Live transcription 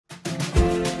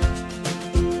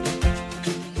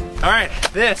All right,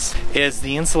 this is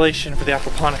the insulation for the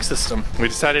aquaponics system. We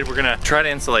decided we're gonna try to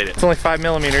insulate it. It's only 5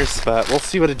 millimeters, but we'll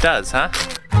see what it does, huh?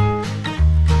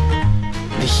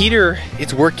 The heater,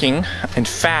 it's working. In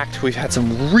fact, we've had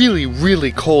some really,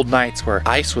 really cold nights where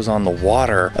ice was on the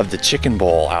water of the chicken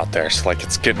bowl out there. So like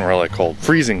it's getting really cold,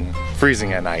 freezing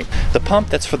at night. The pump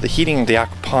that's for the heating of the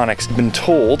aquaponics, I've been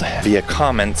told via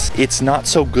comments, it's not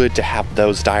so good to have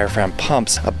those diaphragm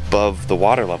pumps above the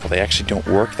water level. They actually don't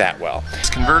work that well.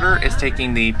 This converter is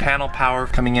taking the panel power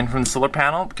coming in from the solar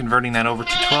panel, converting that over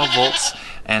to 12 volts,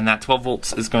 and that 12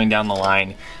 volts is going down the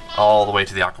line all the way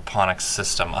to the aquaponics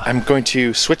system. I'm going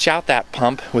to switch out that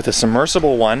pump with a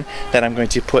submersible one that I'm going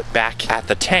to put back at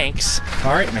the tanks.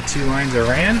 All right, my 2 lines are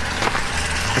ran.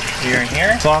 Here and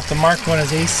here. So off the mark, one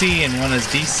is AC and one is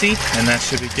DC, and that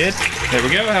should be good. There we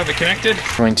go, have it connected.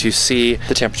 We're going to see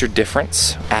the temperature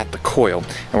difference at the coil,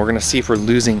 and we're gonna see if we're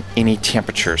losing any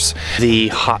temperatures. The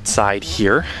hot side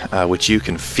here, which you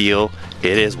can feel,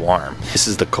 it is warm. This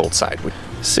is the cold side.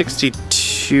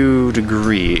 62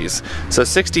 degrees. So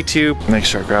 62, make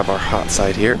sure I grab our hot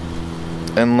side here.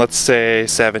 And let's say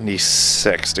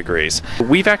 76 degrees.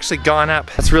 We've actually gone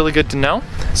up. That's really good to know.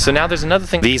 So now there's another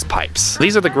thing. These pipes.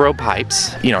 These are the grow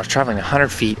pipes, you know, traveling 100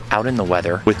 feet out in the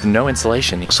weather with no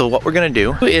insulation. So what we're gonna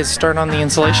do is start on the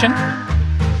insulation.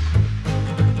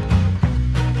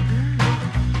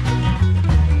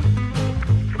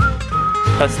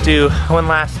 Let's do one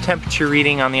last temperature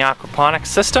reading on the aquaponics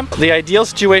system. The ideal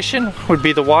situation would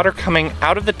be the water coming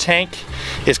out of the tank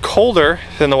is colder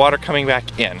than the water coming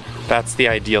back in. That's the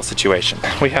ideal situation.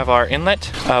 We have our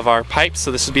inlet of our pipes,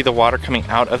 so this would be the water coming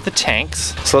out of the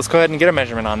tanks. So let's go ahead and get a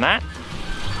measurement on that.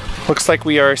 Looks like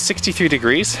we are 63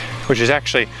 degrees, which is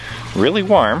actually really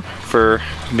warm for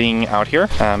being out here,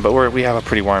 but we have a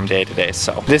pretty warm day today.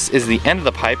 So this is the end of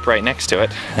the pipe right next to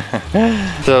it.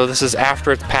 So this is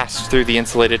after it's passed through the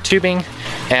insulated tubing,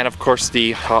 and of course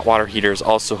the hot water heaters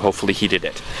also hopefully heated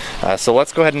it. So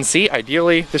let's go ahead and see.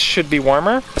 Ideally this should be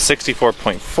warmer,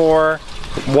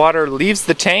 64.4. Water leaves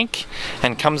the tank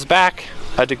and comes back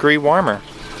a degree warmer.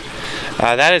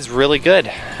 That is really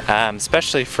good,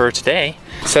 especially for today.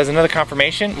 So as another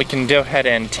confirmation, we can go ahead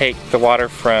and take the water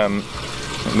from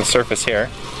the surface here,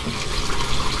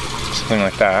 something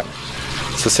like that.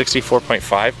 So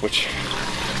 64.5, which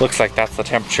looks like that's the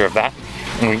temperature of that.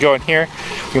 And we go in here,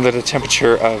 we can look at the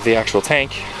temperature of the actual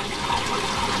tank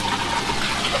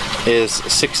is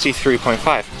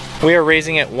 63.5. We are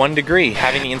raising it 1 degree.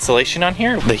 Having the insulation on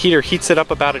here, the heater heats it up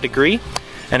about a degree,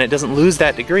 and it doesn't lose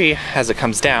that degree as it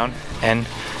comes down and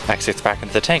actually it's back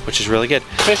into the tank, which is really good.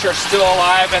 Fish are still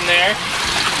alive in there.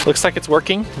 Looks like it's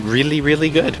working really, really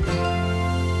good.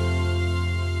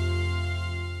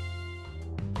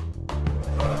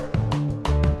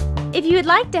 If you would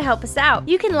like to help us out,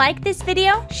 you can like this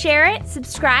video, share it,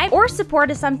 subscribe, or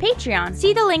support us on Patreon.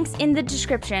 See the links in the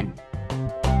description.